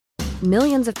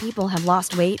Millions of people have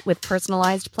lost weight with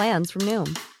personalized plans from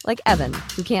Noom. Like Evan,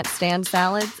 who can't stand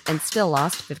salads and still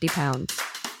lost 50 pounds.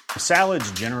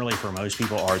 Salads generally for most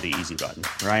people are the easy button,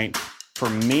 right? For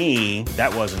me,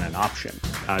 that wasn't an option.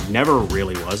 I never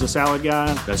really was a salad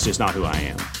guy. That's just not who I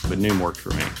am. But Noom worked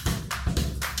for me.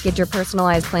 Get your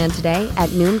personalized plan today at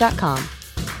Noom.com.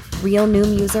 Real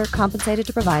Noom user compensated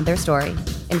to provide their story.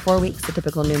 In 4 weeks, the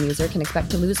typical Noom user can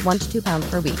expect to lose 1 to 2 pounds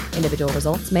per week. Individual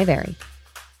results may vary.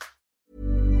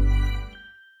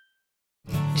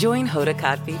 Join Hoda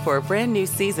Kotb for a brand new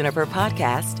season of her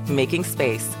podcast, Making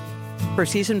Space. For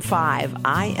season 5,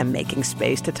 I am making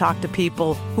space to talk to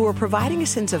people who are providing a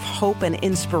sense of hope and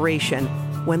inspiration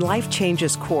when life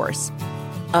changes course.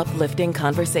 Uplifting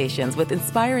conversations with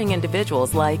inspiring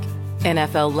individuals like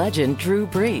NFL legend Drew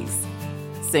Brees,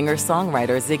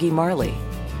 singer-songwriter Ziggy Marley,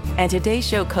 and Today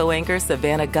Show co-anchor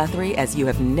Savannah Guthrie as you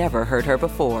have never heard her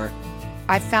before.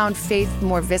 I found faith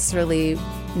more viscerally,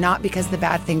 not because the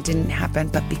bad thing didn't happen,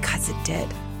 but because it did.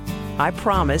 I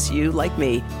promise you, like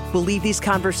me, will leave these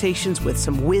conversations with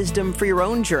some wisdom for your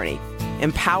own journey,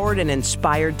 empowered and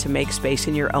inspired to make space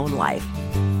in your own life.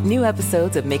 New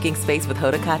episodes of Making Space with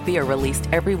Hoda Kotb are released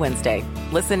every Wednesday.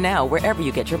 Listen now wherever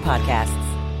you get your podcasts.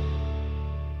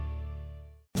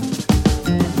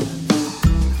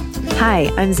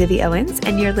 Hi, I'm Zibby Owens,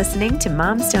 and you're listening to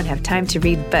Moms Don't Have Time to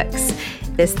Read Books.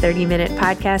 This 30-minute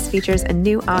podcast features a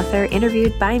new author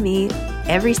interviewed by me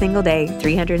every single day,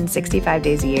 365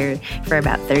 days a year, for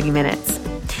about 30 minutes.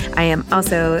 I am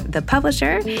also the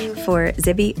publisher for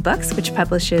Zibby Books, which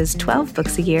publishes 12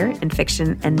 books a year in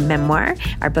fiction and memoir.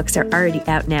 Our books are already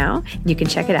out now. You can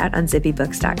check it out on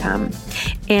zibbybooks.com.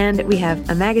 And we have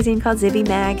a magazine called Zibby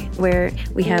Mag, where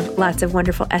we have lots of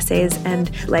wonderful essays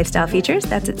and lifestyle features.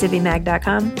 That's at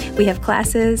zibbymag.com. We have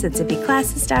classes at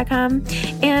zibbyclasses.com.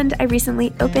 And I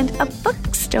recently opened a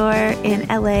bookstore in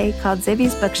LA called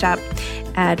Zibby's Bookshop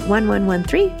at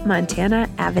 1113 Montana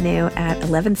Avenue at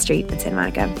 11th Street in Santa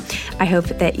Monica. I hope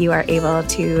that you are able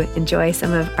to enjoy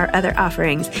some of our other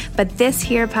offerings. But this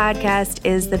here podcast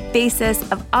is the basis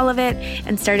of all of it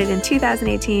and started in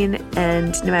 2018.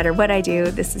 And no matter what I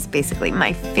do, this is basically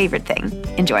my favorite thing.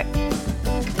 Enjoy.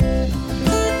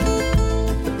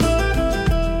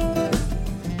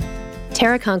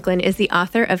 Tara Conklin is the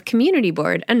author of Community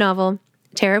Board, a novel.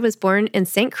 Tara was born in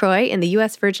St. Croix in the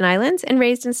U.S. Virgin Islands and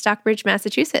raised in Stockbridge,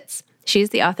 Massachusetts.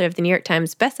 She's the author of the New York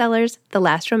Times bestsellers, The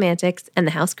Last Romantics, and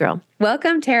The House Girl.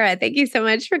 Welcome, Tara. Thank you so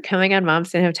much for coming on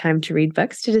Moms Don't Have Time to Read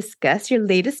Books to discuss your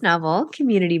latest novel,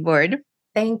 Community Board.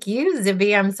 Thank you,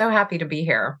 Zibby. I'm so happy to be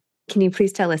here. Can you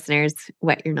please tell listeners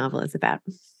what your novel is about?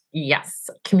 Yes.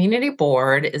 Community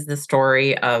Board is the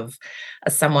story of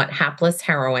a somewhat hapless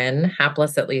heroine,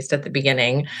 hapless at least at the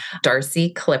beginning, Darcy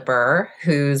Clipper,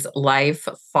 whose life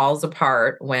falls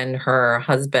apart when her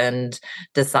husband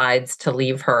decides to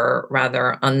leave her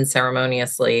rather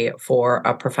unceremoniously for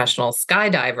a professional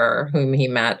skydiver whom he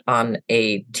met on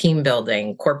a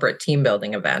corporate team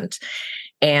building event.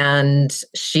 And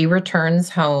she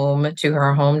returns home to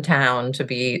her hometown to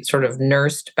be sort of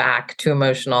nursed back to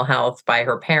emotional health by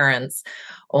her parents,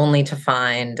 only to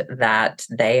find that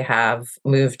they have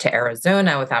moved to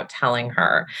Arizona without telling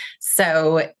her.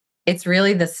 So it's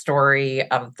really the story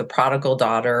of the prodigal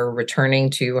daughter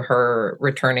returning to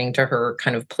her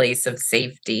kind of place of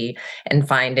safety and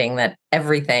finding that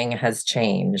everything has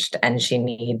changed and she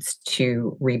needs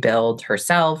to rebuild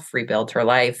herself, rebuild her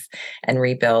life, and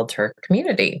rebuild her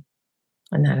community.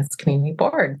 And that is Community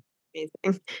Board.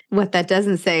 Amazing. What that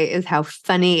doesn't say is how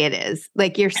funny it is.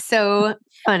 Like, you're so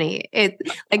funny. It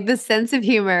like the sense of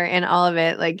humor in all of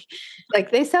it. Like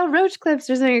they sell roach clips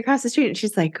or something across the street. And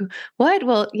she's like, what?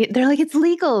 Well, they're like, it's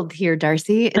legal here,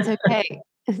 Darcy. It's okay.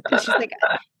 And she's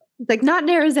like, not in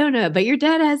Arizona, but your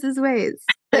dad has his ways.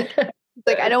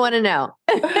 Like, I don't want to know.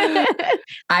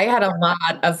 I had a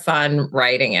lot of fun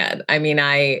writing it. I mean,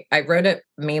 I wrote it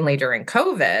mainly during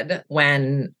COVID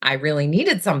when I really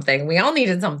needed something. We all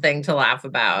needed something to laugh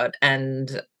about.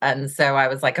 And so I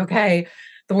was like, okay,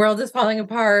 the world is falling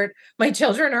apart. My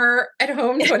children are at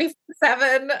home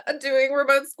 24/7 doing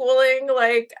remote schooling.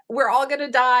 Like, we're all going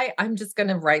to die. I'm just going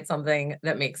to write something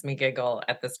that makes me giggle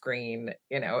at the screen,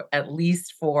 at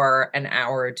least for an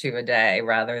hour or two a day,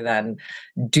 rather than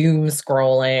doom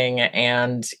scrolling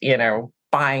and,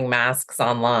 buying masks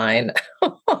online.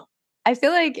 I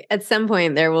feel like at some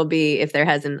point there will be, if there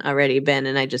hasn't already been,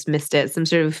 and I just missed it, some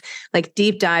sort of like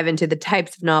deep dive into the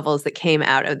types of novels that came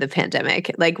out of the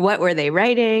pandemic. Like, what were they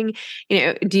writing?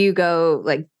 Do you go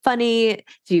like funny?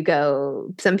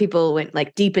 Some people went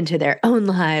like deep into their own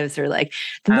lives or like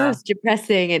the most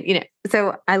depressing. And,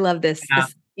 so I love this. Yeah.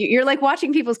 You're like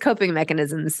watching people's coping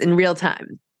mechanisms in real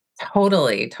time.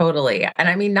 Totally, totally. And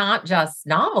I mean, not just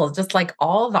novels, just like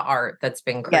all the art that's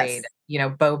been created.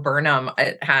 Yes. Bo Burnham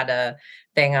had a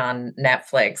thing on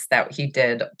Netflix that he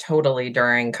did totally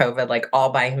during COVID, like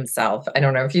all by himself. I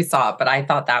don't know if you saw it, but I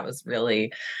thought that was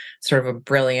really sort of a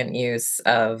brilliant use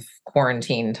of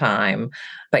quarantine time.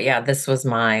 But yeah, this was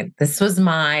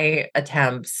my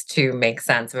attempts to make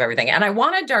sense of everything. And I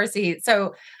wanted Darcy,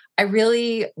 so I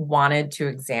really wanted to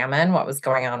examine what was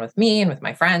going on with me and with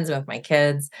my friends and with my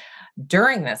kids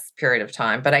during this period of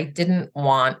time, but I didn't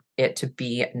want it to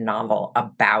be a novel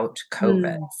about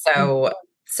COVID.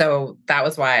 So that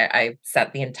was why I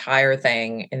set the entire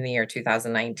thing in the year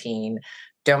 2019.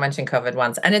 Don't mention COVID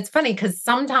once. And it's funny because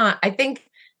sometimes I think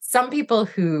some people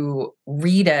who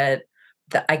read it,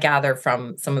 that I gather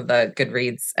from some of the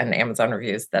Goodreads and Amazon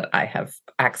reviews that I have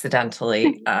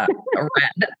accidentally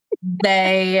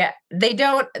read, they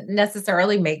don't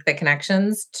necessarily make the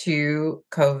connections to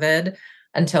COVID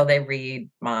until they read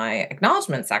my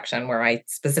acknowledgement section where I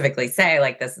specifically say,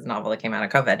 like, this is a novel that came out of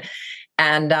COVID.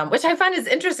 And which I find is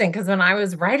interesting because when I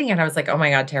was writing it, I was like, oh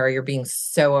my God, Tara, you're being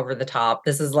so over the top.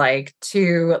 This is like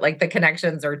too, like the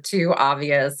connections are too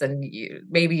obvious and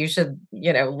maybe you should,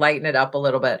 lighten it up a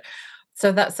little bit.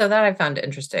 So that I found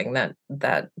interesting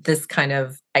that this kind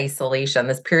of isolation,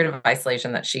 this period of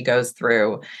isolation that she goes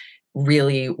through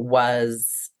really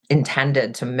was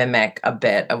intended to mimic a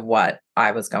bit of what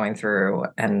I was going through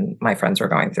and my friends were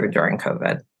going through during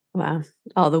COVID. Wow.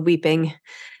 All the weeping.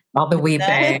 All the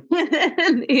weeping.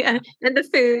 Yeah. And the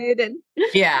food. And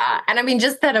yeah. And I mean,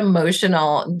 just that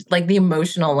emotional, like the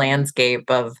emotional landscape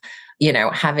of,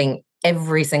 having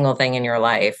every single thing in your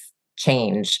life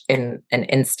change in an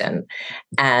instant.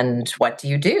 And what do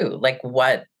you do? Like,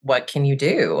 what can you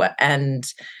do? And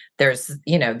there's,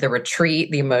 the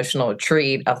retreat, the emotional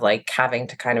retreat of like having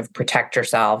to kind of protect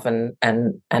yourself and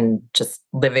just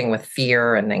living with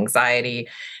fear and anxiety.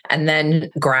 And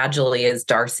then gradually as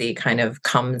Darcy kind of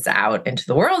comes out into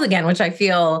the world again, which I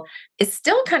feel is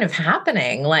still kind of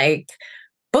happening, like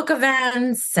book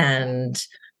events and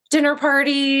dinner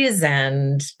parties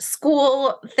and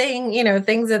school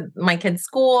things at my kids'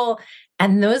 school.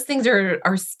 And those things are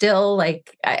still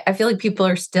like, I feel like people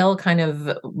are still kind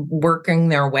of working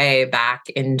their way back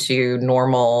into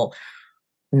normal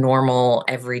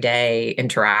everyday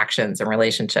interactions and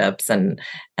relationships and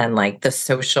like the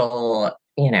social,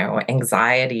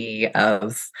 anxiety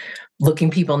of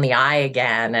looking people in the eye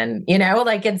again. And,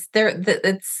 like it's there,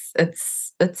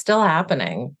 it's still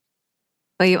happening.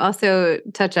 well, you also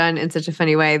touch on in such a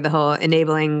funny way the whole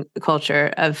enabling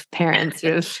culture of parents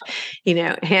of,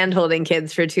 hand holding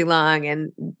kids for too long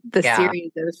and the series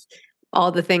of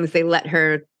all the things they let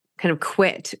her kind of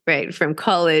quit, right? From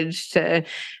college to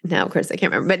now, of course, I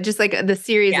can't remember, but just like the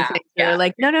series of things that are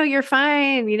like, no, you're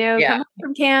fine. Come home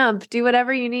from camp, do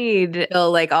whatever you need. So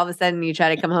like all of a sudden you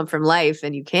try to come home from life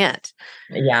and you can't.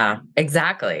 Yeah,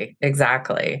 exactly.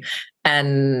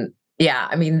 And yeah,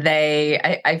 I mean,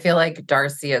 I feel like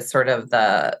Darcy is sort of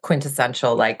the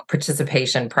quintessential like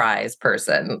participation prize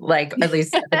person. Like at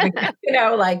least,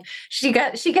 like she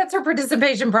gets her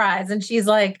participation prize and she's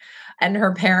like, and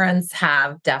her parents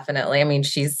have definitely, I mean,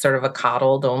 she's sort of a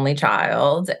coddled only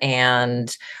child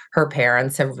and her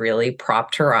parents have really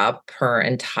propped her up her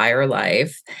entire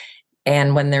life.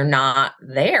 And when they're not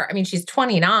there, I mean, she's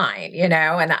 29, and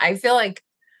I feel like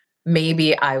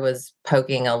maybe I was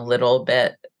poking a little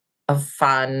bit of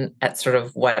fun at sort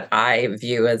of what I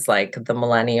view as like the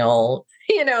millennial,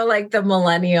 like the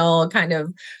millennial kind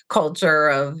of culture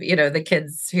of, the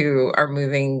kids who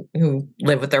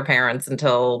live with their parents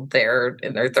until they're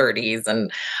in their 30s. And,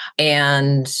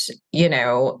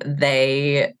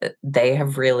 they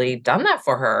have really done that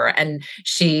for her. And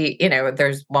she,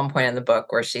 there's one point in the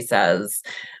book where she says,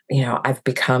 I've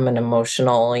become an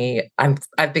emotional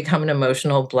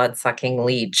blood-sucking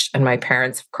leech, and my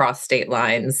parents have crossed state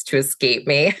lines to escape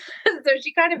me. So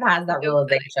she kind of has that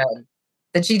realization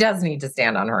that she does need to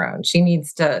stand on her own. She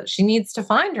needs to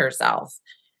find herself.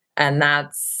 And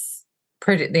that's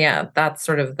that's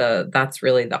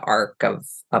really the arc of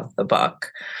the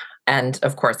book. And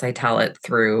of course I tell it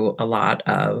through a lot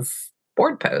of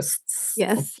board posts.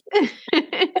 Yes.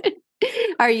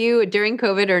 Are you during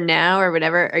COVID or now or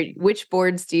whatever? Which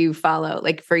boards do you follow?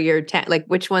 Like for your like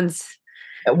which ones?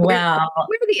 Well,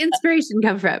 where did the inspiration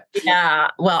come from? Yeah.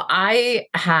 Well, I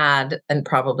had and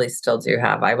probably still do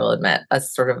have, I will admit, a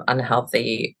sort of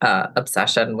unhealthy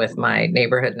obsession with my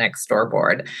neighborhood next door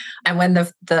board. And when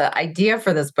the idea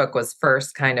for this book was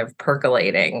first kind of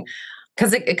percolating,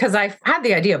 because I had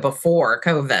the idea before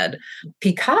COVID,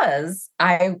 because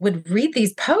I would read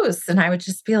these posts and I would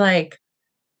just be like,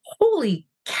 holy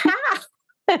cow.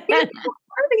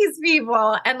 are these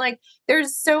people? And like,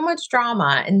 there's so much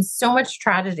drama and so much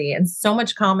tragedy and so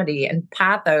much comedy and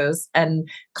pathos and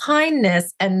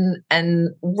kindness and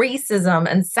racism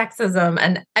and sexism.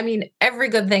 And I mean, every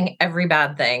good thing, every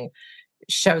bad thing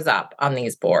shows up on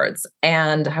these boards.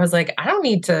 And I was like, I don't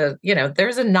need to,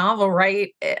 there's a novel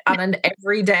right on an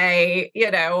everyday,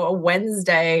 a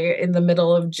Wednesday in the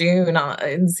middle of June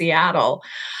in Seattle.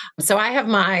 So I have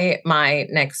my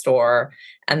next door.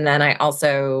 And then I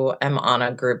also am on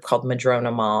a group called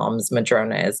Madrona Moms.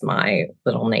 Madrona is my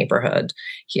little neighborhood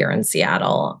here in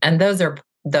Seattle. And those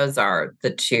are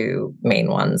the two main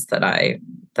ones that I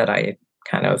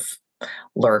kind of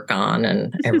lurk on,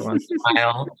 and every once in a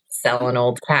while sell an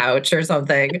old couch or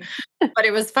something. But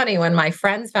it was funny when my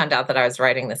friends found out that I was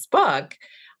writing this book.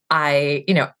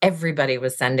 Everybody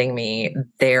was sending me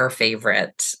their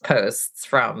favorite posts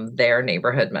from their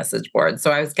neighborhood message board. So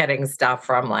I was getting stuff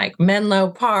from like Menlo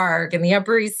Park and the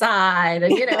Upper East Side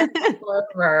and, all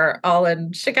over, all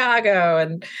in Chicago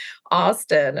and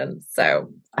Austin. And so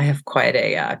I have quite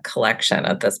a collection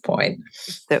at this point.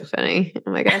 So funny.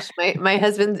 Oh my gosh. My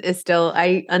husband is still,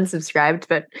 I unsubscribed,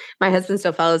 but my husband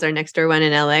still follows our next door one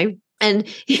in LA. And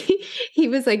he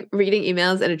was like reading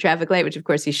emails at a traffic light, which of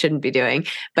course he shouldn't be doing,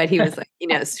 but he was like,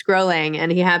 scrolling,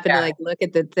 and he happened to like look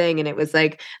at the thing, and it was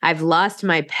like, I've lost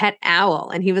my pet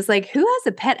owl. And he was like, who has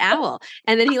a pet owl?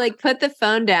 And then he like put the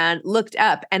phone down, looked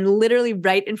up, and literally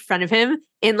right in front of him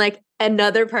in like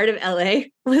another part of LA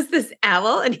was this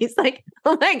owl. And he's like,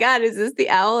 oh my God, is this the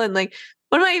owl? And like,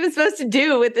 what am I even supposed to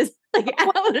do with this? Like,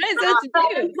 what am I supposed to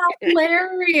do? That's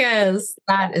hilarious.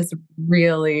 That is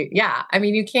really, yeah. I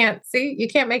mean, you can't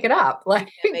make it up. Like,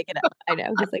 make it up. I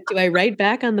know. He's like, do I write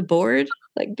back on the board?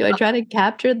 Like, do I try to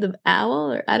capture the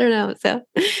owl, or I don't know. So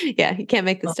yeah, you can't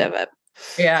make this stuff up.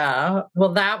 Yeah.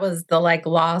 Well, that was the like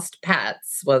lost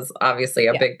pets was obviously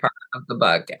a big part of the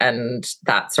book. And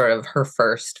that's sort of her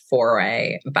first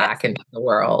foray back into the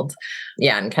world.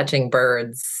 Yeah. And catching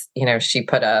birds, she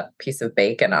put a piece of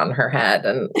bacon on her head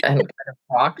and kind of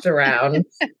walked around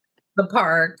the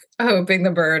park hoping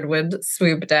the bird would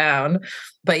swoop down.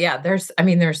 But yeah, there's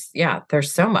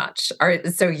so much.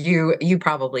 So you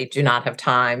probably do not have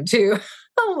time to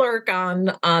lurk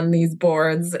on these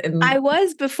boards. I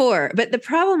was before, but the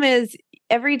problem is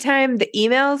every time the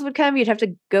emails would come, you'd have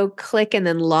to go click and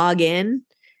then log in.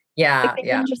 Yeah. They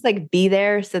couldn't just like be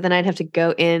there. So then I'd have to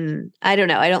go in. I don't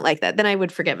know. I don't like that. Then I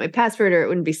would forget my password, or it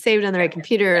wouldn't be saved on the right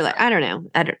computer. Like, I don't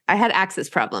know. I had access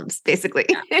problems, basically.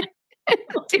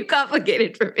 Too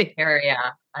complicated for me.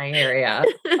 I hear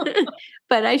you.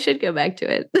 But I should go back to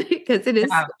it because it is.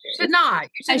 Yeah, you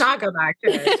should not go back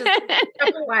to it. Just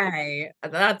step away.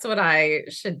 That's what I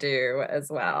should do as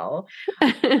well.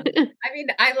 I mean,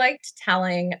 I liked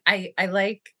telling. I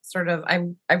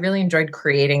really enjoyed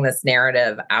creating this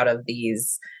narrative out of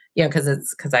these.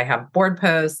 Because I have board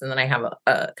posts, and then I have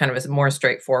a kind of a more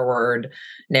straightforward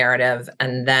narrative,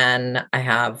 and then I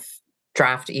have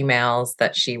draft emails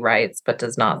that she writes but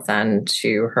does not send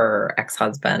to her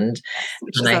ex-husband.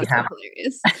 Which is also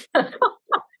hilarious.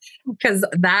 Because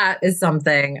that is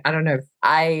something, I don't know,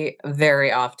 I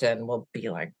very often will be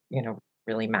like,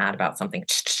 really mad about something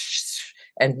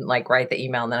and like write the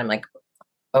email, and then I'm like,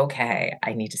 okay,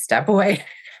 I need to step away.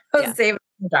 Save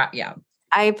the draft. Yeah.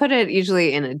 I put it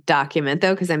usually in a document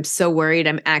though, because I'm so worried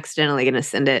I'm accidentally going to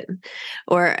send it,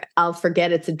 or I'll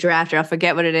forget it's a draft, or I'll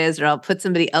forget what it is, or I'll put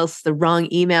somebody else the wrong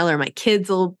email, or my kids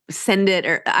will send it,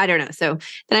 or I don't know. So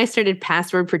then I started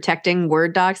password protecting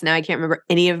Word docs. Now I can't remember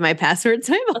any of my passwords.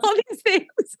 I have all these things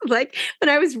like when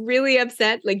I was really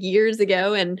upset like years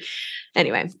ago. And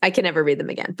anyway, I can never read them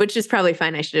again, which is probably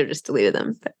fine. I should have just deleted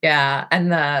them. But. Yeah. And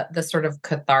the sort of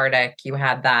cathartic, you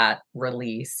had that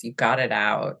release, you got it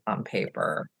out on paper.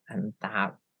 And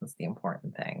that was the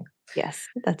important thing. Yes,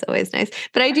 that's always nice.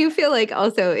 But I do feel like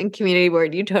also in community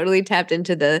board, you totally tapped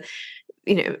into the,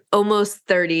 almost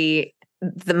 30,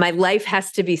 my life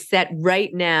has to be set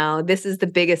right now. This is the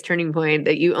biggest turning point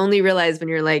that you only realize when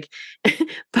you're like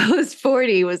post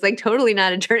 40 was like totally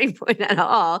not a turning point at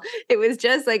all. It was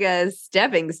just like a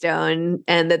stepping stone,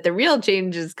 and that the real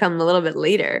changes come a little bit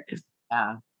later.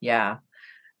 Yeah,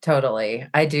 totally.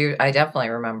 I definitely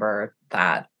remember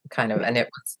that kind of, and it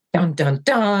was dun, dun,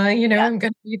 dun, I'm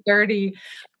going to be 30.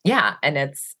 Yeah. And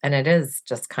it is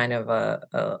just kind of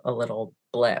a little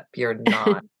blip. You're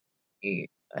not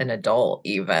an adult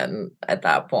even at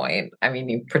that point. I mean,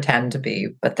 you pretend to be,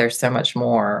 but there's so much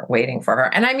more waiting for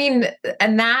her. And I mean,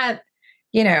 and that,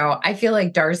 I feel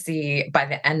like Darcy, by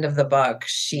the end of the book,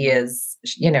 she is,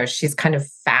 she's kind of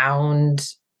found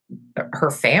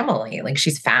her family. Like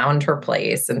she's found her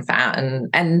place and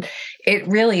and it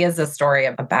really is a story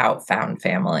about found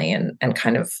family and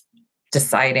kind of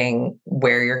deciding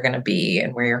where you're going to be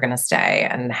and where you're going to stay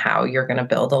and how you're going to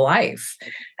build a life.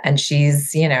 And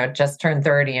she's, just turned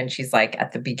 30 and she's like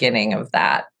at the beginning of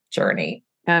that journey.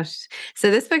 Gosh. So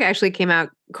this book actually came out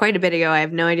quite a bit ago. I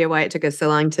have no idea why it took us so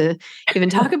long to even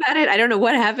talk about it. I don't know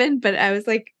what happened, but I was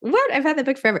like, what? I've had that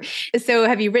book forever. So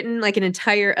have you written like an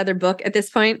entire other book at this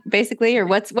point, basically, or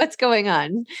what's going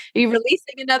on? Are you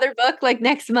releasing another book like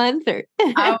next month or?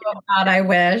 Oh God, I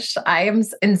wish. I am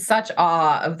in such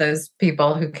awe of those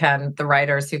people the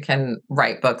writers who can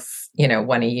write books,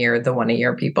 one a year, the one a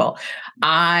year people.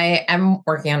 I am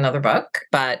working on another book,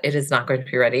 but it is not going to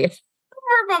be ready for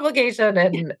publication.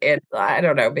 And I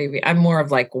don't know, maybe I'm more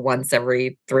of like once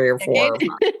every 3 or 4 months.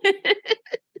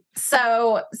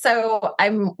 So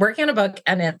I'm working on a book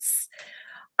and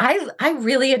I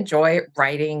really enjoy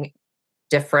writing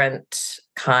different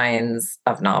kinds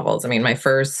of novels. I mean, my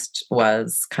first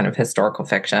was kind of historical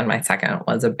fiction. My second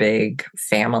was a big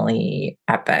family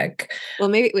epic. Well,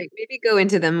 maybe go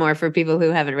into them more for people who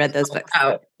haven't read those books.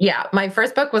 Oh, yeah. My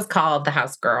first book was called The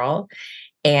House Girl.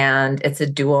 And it's a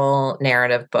dual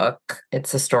narrative book.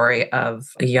 It's a story of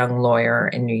a young lawyer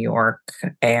in New York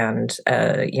and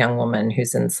a young woman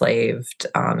who's enslaved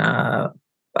on a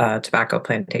tobacco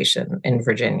plantation in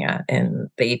Virginia in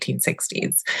the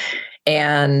 1860s.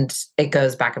 And it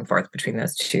goes back and forth between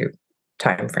those two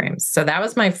time frames. So that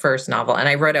was my first novel. And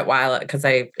I wrote it because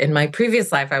in my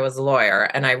previous life, I was a lawyer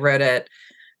and I wrote it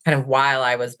kind of while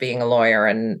I was being a lawyer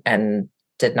and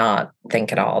did not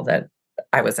think at all that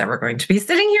I was ever going to be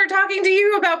sitting here talking to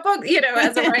you about books,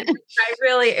 as a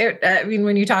writer. I mean,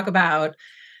 when you talk about,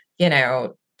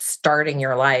 starting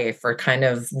your life or kind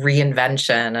of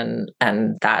reinvention,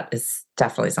 and that is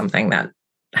definitely something that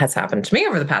has happened to me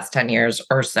over the past 10 years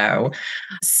or so.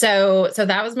 So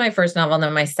that was my first novel. And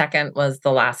then my second was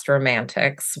The Last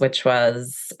Romantics, which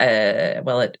was,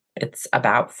 it's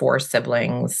about 4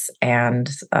 siblings and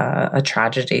a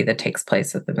tragedy that takes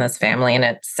place within this family. And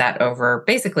it's set over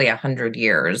basically 100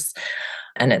 years.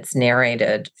 And it's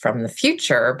narrated from the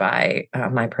future by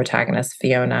my protagonist,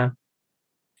 Fiona.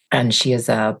 And she is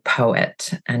a poet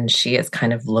and she is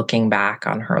kind of looking back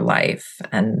on her life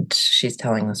and she's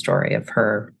telling the story of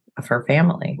her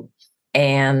family.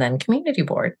 And then Community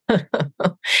Board.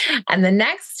 And the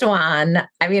next one,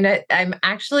 I mean, I'm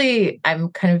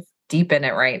kind of deep in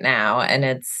it right now.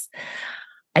 And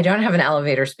I don't have an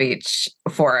elevator speech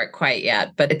for it quite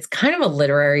yet, but it's kind of a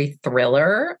literary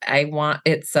thriller.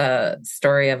 It's a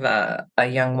story of a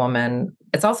young woman.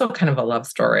 It's also kind of a love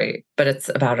story, but it's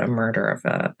about a murder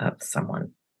of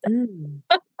someone.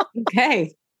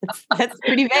 Okay. That's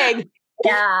pretty vague.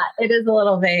 Yeah, it is a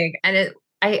little vague. And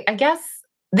I guess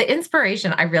the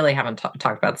inspiration, I really haven't talked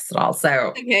about this at all.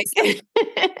 So, okay.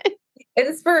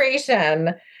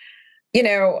 Inspiration,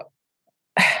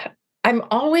 I'm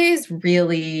always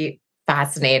really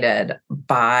fascinated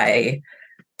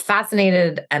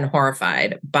and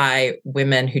horrified by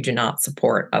women who do not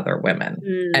support other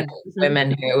women and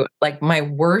women who, like, my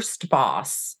worst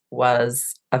boss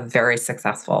was a very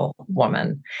successful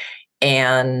woman.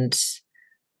 And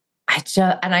I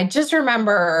just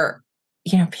remember,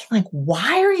 being like,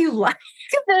 why are you like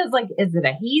this? Like, is it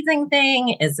a hazing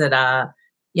thing? Is it a,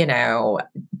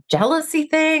 jealousy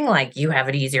thing? Like, you have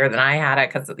it easier than I had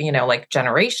it because, like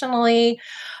generationally.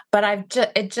 But I'm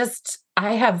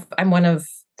one of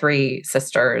 3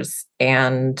 sisters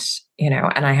and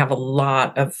I have a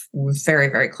lot of very,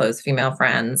 very close female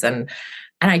friends. And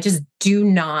I just do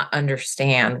not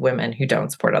understand women who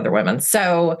don't support other women.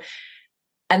 So,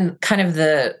 and kind of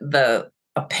the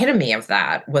epitome of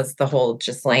that was the whole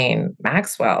Ghislaine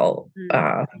Maxwell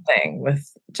thing with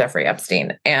Jeffrey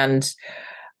Epstein. And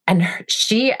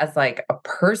she, as like a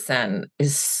person,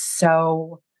 is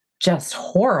so just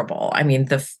horrible. I mean,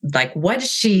 what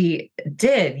she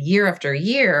did year after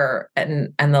year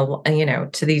and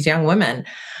to these young women.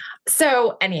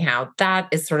 So anyhow, that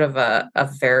is sort of a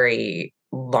very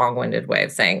long-winded way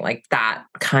of saying, like, that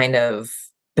kind of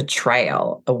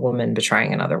betrayal, a woman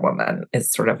betraying another woman,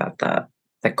 is sort of at the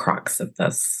crux of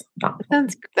this novel.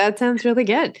 That sounds really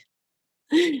good.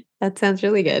 That sounds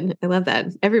really good. I love that.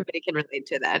 Everybody can relate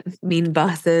to that. Mean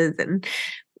bosses and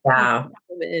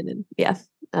women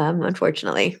and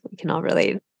unfortunately, we can all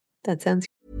relate. That sounds.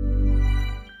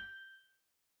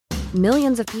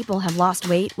 Millions of people have lost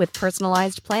weight with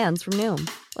personalized plans from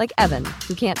Noom, like Evan,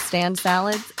 who can't stand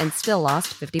salads and still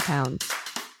lost 50 pounds.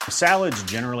 Salads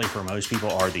generally for most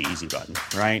people are the easy button,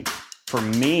 right? For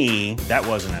me, that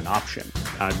wasn't an option.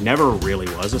 I never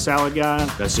really was a salad guy.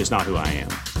 That's just not who I am.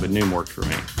 But Noom worked for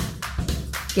me.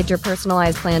 Get your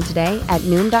personalized plan today at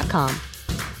Noom.com.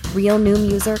 Real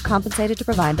Noom user compensated to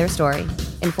provide their story.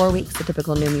 In 4 weeks, the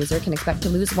typical Noom user can expect to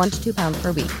lose 1 to 2 pounds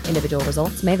per week. Individual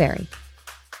results may vary.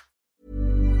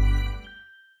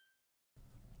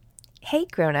 Hey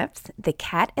grown-ups, The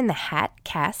Cat in the Hat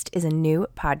Cast is a new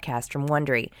podcast from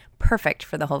Wondery, perfect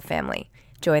for the whole family.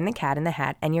 Join the Cat in the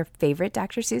Hat and your favorite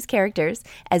Dr. Seuss characters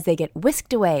as they get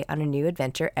whisked away on a new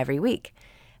adventure every week.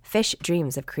 Fish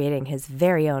dreams of creating his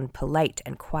very own polite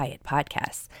and quiet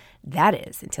podcasts. That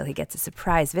is, until he gets a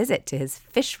surprise visit to his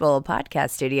Fishbowl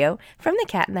podcast studio from the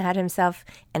Cat in the Hat himself,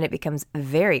 and it becomes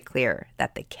very clear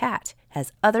that the cat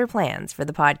has other plans for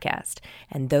the podcast,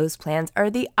 and those plans are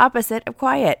the opposite of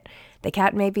quiet. The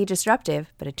cat may be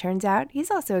disruptive, but it turns out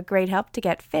he's also a great help to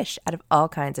get Fish out of all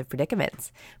kinds of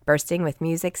predicaments. Bursting with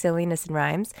music, silliness, and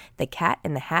rhymes, the Cat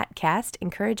in the Hat cast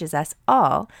encourages us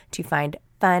all to find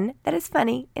fun that is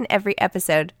funny in every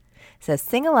episode. So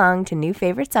sing along to new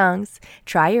favorite songs,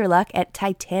 try your luck at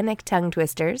Titanic tongue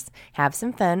twisters, have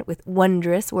some fun with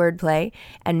wondrous wordplay,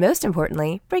 and most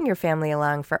importantly, bring your family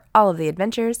along for all of the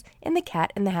adventures in the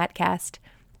Cat in the Hat cast.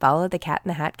 Follow the Cat in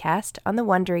the Hat cast on the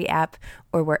Wondery app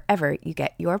or wherever you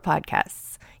get your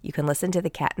podcasts. You can listen to the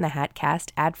Cat in the Hat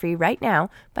cast ad-free right now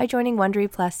by joining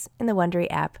Wondery Plus in the Wondery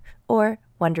app or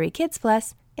Wondery Kids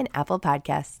Plus in Apple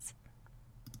Podcasts.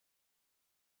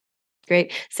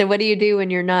 Great. So what do you do when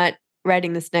you're not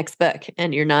writing this next book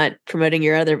and you're not promoting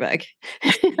your other book?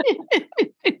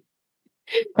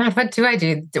 What do I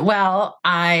do? Well,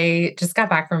 I just got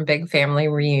back from a big family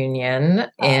reunion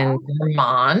in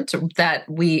Vermont that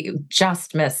we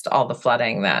just missed all the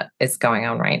flooding that is going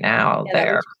on right now there.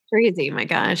 That was crazy. My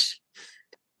gosh.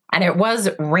 And it was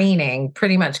raining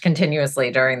pretty much continuously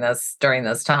during this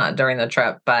time, during the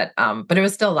trip. But it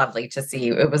was still lovely to see.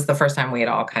 It was the first time we had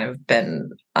all kind of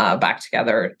been back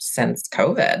together since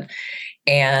COVID.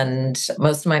 And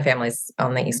most of my family's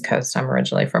on the East Coast. I'm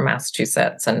originally from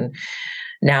Massachusetts. And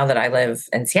now that I live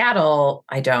in Seattle,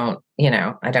 I don't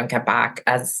get back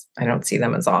I don't see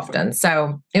them as often.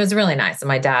 So it was really nice. And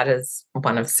my dad is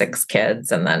one of 6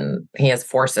 kids. And then he has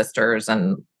 4 sisters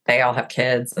and they all have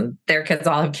kids and their kids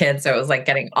all have kids. So it was like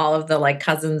getting all of the like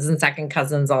cousins and second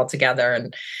cousins all together.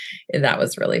 And that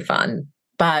was really fun.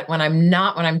 But when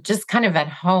I'm just kind of at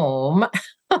home,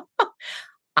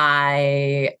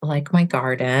 I like my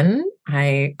garden.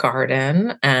 I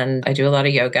garden and I do a lot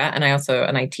of yoga. And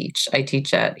I teach. I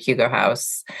teach at Hugo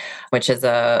House, which is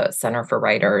a center for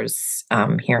writers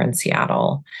here in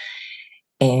Seattle.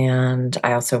 And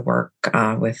I also work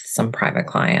with some private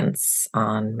clients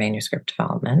on manuscript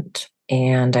development.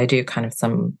 And I do kind of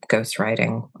some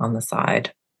ghostwriting on the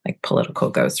side, like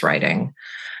political ghostwriting,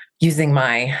 using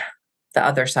the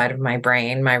other side of my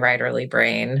brain, my writerly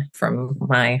brain from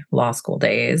my law school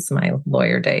days, my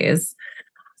lawyer days.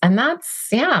 And I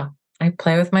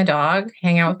play with my dog,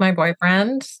 hang out with my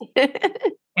boyfriend,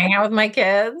 hang out with my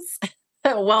kids.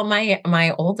 Well,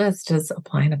 my oldest is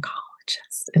applying to college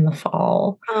in the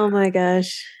fall. Oh my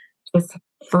gosh. Just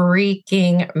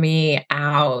freaking me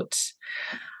out.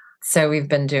 So we've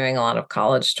been doing a lot of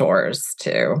college tours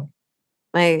too.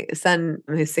 My son,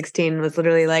 who's 16, was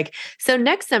literally like, so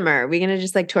next summer, are we going to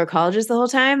just like tour colleges the whole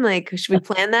time? Like, should we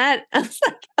plan that? I was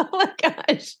like, oh my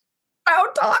gosh.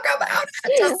 Don't talk about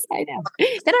it. I know.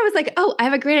 Then I was like, oh, I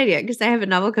have a great idea because I have a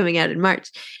novel coming out in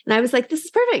March. And I was like, this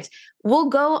is perfect. We'll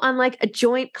go on like a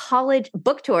joint college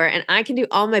book tour and I can do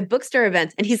all my bookstore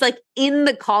events. And he's like, in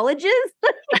the colleges?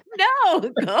 No,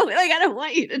 go. Like, I don't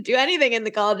want you to do anything in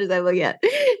the colleges I look at.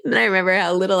 And then I remember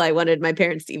how little I wanted my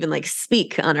parents to even like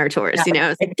speak on our tours. I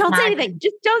was like, don't say anything.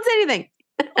 Just don't say anything.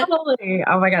 Totally.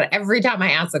 Oh my God. Every time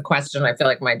I ask a question, I feel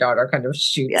like my daughter kind of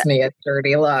shoots me a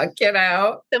dirty look,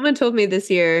 Someone told me this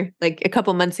year, like a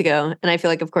couple months ago, and I feel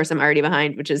like, of course, I'm already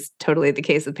behind, which is totally the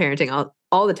case with parenting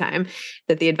all the time,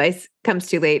 that the advice comes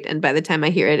too late. And by the time I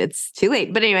hear it, it's too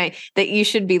late. But anyway, that you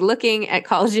should be looking at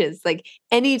colleges. Like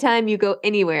anytime you go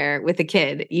anywhere with a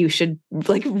kid, you should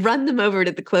like run them over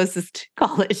to the closest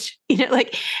college.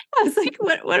 Like I was like,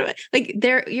 what like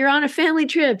you're on a family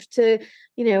trip to,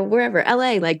 wherever,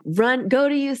 LA, like go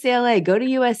to UCLA, go to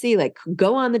USC, like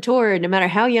go on the tour, no matter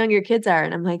how young your kids are.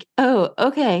 And I'm like, oh,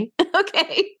 okay.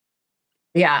 Okay.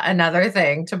 Yeah. Another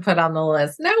thing to put on the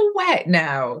list. No way.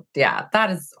 No. Yeah. That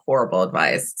is horrible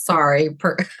advice. Sorry.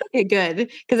 Okay, good.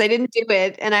 Because I didn't do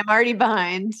it and I'm already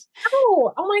behind.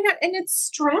 Oh my God. And it's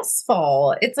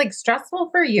stressful. It's like stressful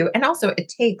for you. And also it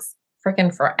takes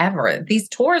freaking forever. These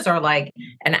tours are like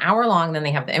an hour long. Then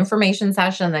they have the information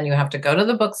session. Then you have to go to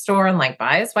the bookstore and like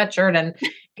buy a sweatshirt. And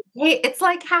it's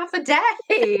like half a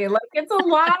day. Like it's a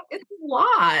lot. It's a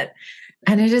lot.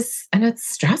 And it's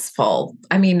stressful.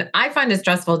 I mean, I find it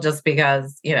stressful just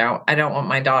because, I don't want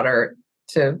my daughter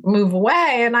to move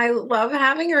away, and I love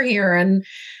having her here.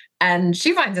 And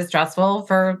she finds it stressful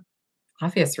for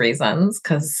obvious reasons.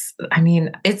 Cause I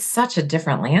mean, it's such a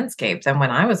different landscape than when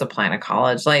I was applying to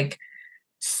college. There's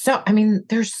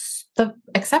the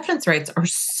acceptance rates are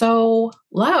so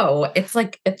low. It's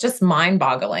just mind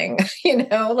boggling,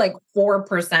 like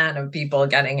 4% of people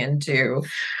getting into,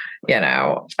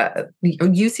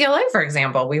 UCLA, for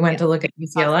example. We went to look at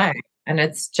UCLA, and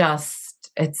it's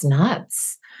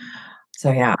nuts.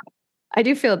 So, yeah. I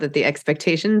do feel that the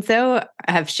expectations, though,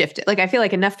 have shifted. Like, I feel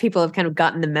like enough people have kind of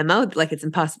gotten the memo, like it's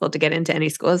impossible to get into any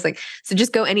schools. Like, so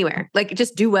just go anywhere. Like,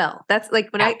 just do well. That's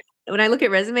like when I look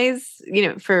at resumes,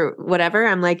 for whatever,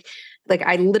 I'm like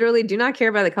I literally do not care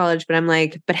about the college, but I'm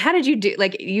like, but how did you do?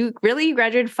 Like, you really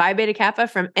graduated Phi Beta Kappa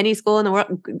from any school in the world?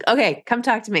 Okay, come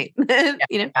talk to me.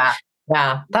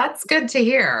 Yeah, that's good to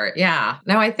hear. Yeah,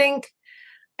 no, I think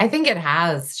it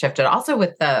has shifted. Also,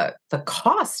 with the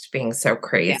cost being so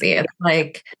crazy, it's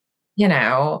like,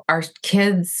 our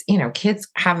kids, kids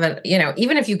haven't,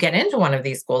 even if you get into one of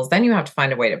these schools, then you have to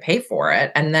find a way to pay for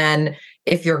it. And then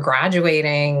if you're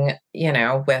graduating,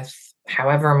 with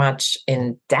however much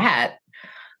in debt,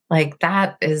 like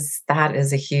that is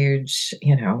a huge,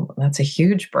 that's a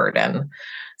huge burden.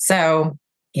 So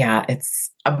yeah,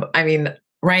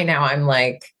 right now I'm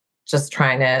like just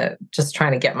trying to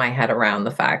get my head around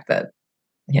the fact that,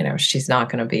 she's not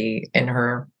going to be in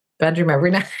her bedroom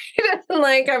every night.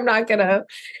 Like, I'm not going to,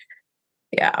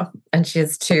 yeah. And she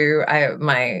has two, I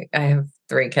have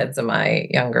 3 kids, and my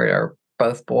younger are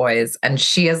both boys. And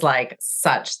she is like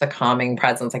such the calming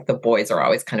presence. Like, the boys are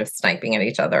always kind of sniping at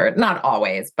each other. Not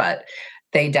always, but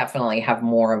they definitely have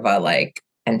more of a like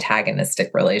antagonistic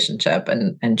relationship.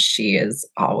 And she is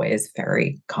always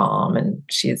very calm. And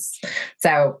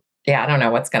so yeah, I don't know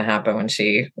what's going to happen when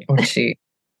she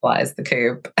flies the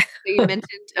coop. So you mentioned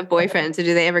a boyfriend. So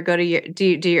do they ever go to your,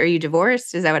 are you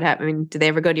divorced? Is that what happened? I mean, do they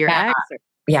ever go to your ex? Or?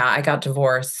 Yeah, I got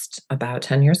divorced about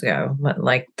 10 years ago.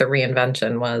 Like, the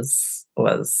reinvention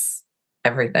was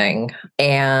everything.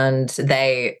 And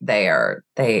we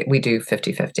do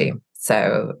 50-50.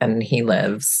 So, and he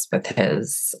lives with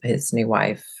his new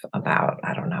wife about,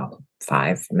 I don't know,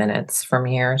 5 minutes from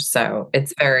here. So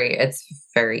it's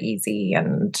very easy,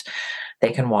 and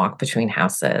they can walk between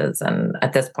houses. And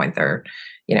at this point they're,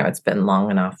 it's been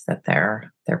long enough that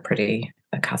they're pretty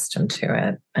accustomed to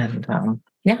it. And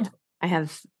yeah. I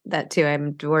have that too.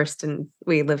 I'm divorced and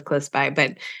we live close by,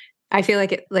 but I feel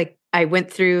like I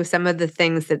went through some of the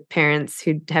things that parents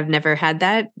who have never had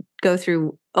that go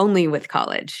through only with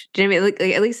college. Do you know what I mean?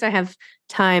 Like, at least I have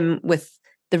time with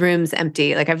the rooms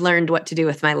empty. Like, I've learned what to do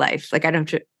with my life. Like, I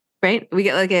don't, right? We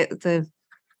get like the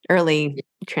early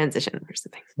transition or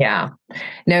something. Yeah.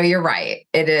 No, you're right.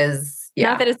 It is.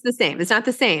 Yeah. Not that it's the same. It's not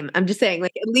the same. I'm just saying,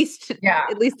 like, at least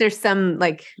there's some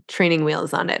like training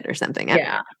wheels on it or something.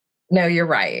 Yeah. No, you're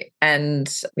right.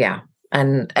 And yeah.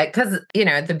 And because,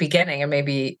 at the beginning, and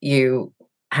maybe you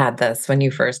had this when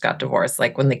you first got divorced,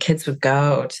 like when the kids would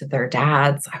go to their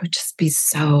dads, I would just be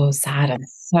so sad and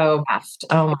so puffed.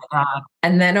 Oh my God.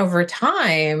 And then over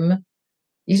time,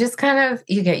 you just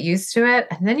you get used to it.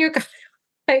 And then you're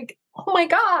like, oh my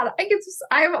God,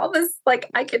 I have all this, like,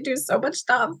 I could do so much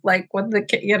stuff. Like, when the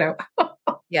kid,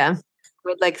 Yeah. I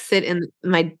would like sit in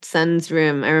my son's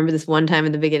room. I remember this one time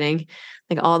in the beginning,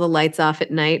 like all the lights off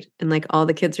at night and like all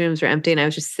the kids' rooms were empty. And I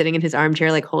was just sitting in his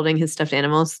armchair, like holding his stuffed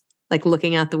animals, like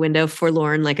looking out the window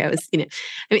forlorn. Like I was, I mean,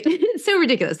 it's so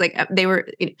ridiculous. Like they were,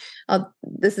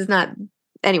 this is not,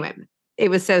 anyway, it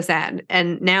was so sad.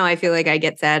 And now I feel like I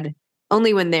get sad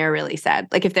only when they're really sad.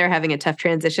 Like if they're having a tough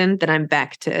transition, then I'm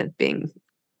back to being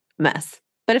a mess.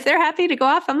 But if they're happy to go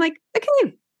off, I'm like,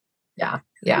 okay. Yeah.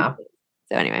 Yeah.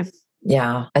 So anyway.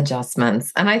 Yeah.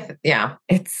 Adjustments. And I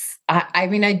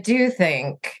do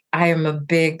think I am a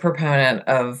big proponent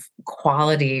of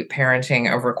quality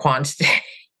parenting over quantity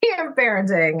of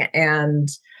parenting. And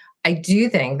I do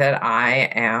think that I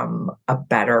am a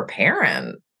better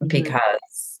parent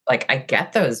because like I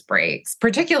get those breaks,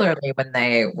 particularly when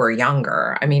they were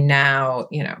younger. I mean, now,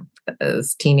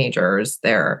 as teenagers,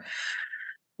 there's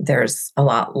a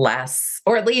lot less,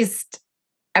 or at least,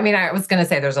 I was going to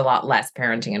say there's a lot less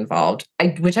parenting involved,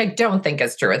 which I don't think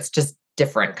is true. It's just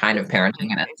different kind of parenting.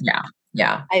 And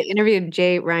yeah. I interviewed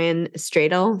J. Ryan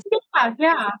Stradle.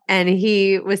 Yeah. And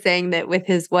he was saying that with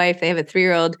his wife, they have a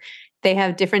 3-year-old, they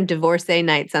have different divorcee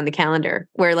nights on the calendar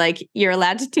where like you're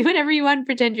allowed to do whatever you want,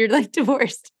 pretend you're like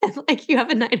divorced and like you have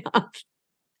a night off.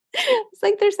 It's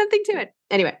like there's something to it.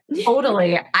 Anyway.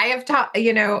 Totally. I have taught,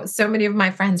 so many of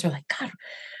my friends are like, God,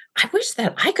 I wish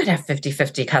that I could have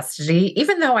 50-50 custody,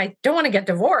 even though I don't want to get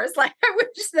divorced. Like, I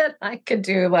wish that I could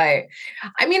do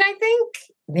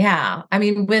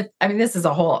this is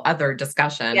a whole other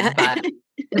discussion, but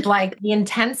with like the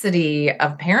intensity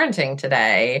of parenting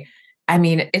today,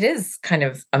 it is kind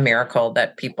of a miracle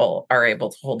that people are able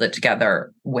to hold it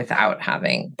together without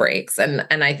having breaks. And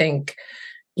I think,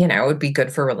 it would be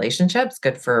good for relationships,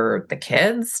 good for the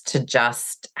kids to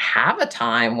just have a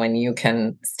time when you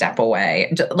can step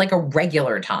away, like a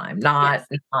regular time,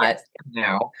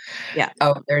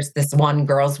 there's this one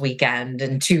girls' weekend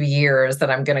in 2 years that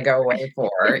I'm going to go away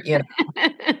for,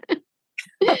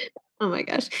 Oh my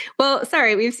gosh. Well,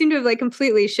 sorry, we seem to have like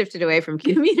completely shifted away from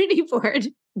community board,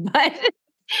 but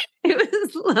it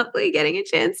was lovely getting a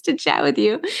chance to chat with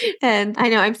you. And I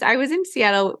know I was in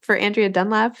Seattle for Andrea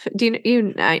Dunlap. Do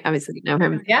you obviously know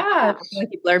her? Yeah. Like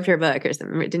you blurbed her book or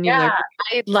something. Didn't you? Yeah,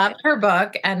 I loved her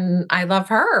book and I love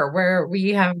her, where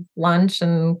we have lunch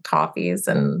and coffees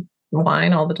and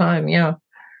wine all the time. Yeah.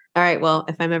 All right. Well,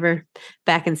 if I'm ever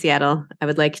back in Seattle, I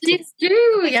would like to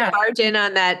barge in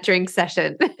on that drink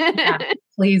session. Yeah,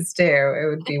 please do. It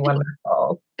would be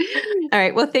wonderful. All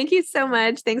right. Well, thank you so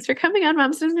much. Thanks for coming on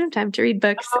Moms Don't Have Time to Read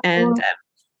Books. And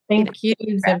thank you,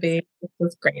 Zibby. This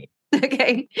was great.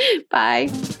 Okay. Bye.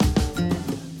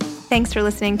 Thanks for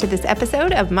listening to this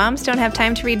episode of Moms Don't Have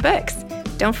Time to Read Books.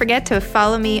 Don't forget to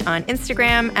follow me on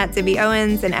Instagram at Zibby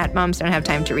Owens and at Moms Don't Have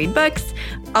Time to Read Books.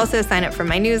 Also sign up for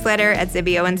my newsletter at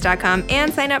zibbyowens.com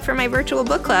and sign up for my virtual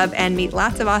book club and meet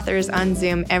lots of authors on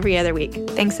Zoom every other week.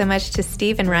 Thanks so much to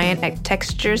Steve and Ryan at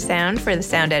Texture Sound for the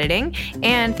sound editing.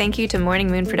 And thank you to Morning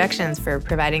Moon Productions for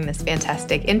providing this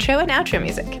fantastic intro and outro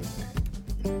music.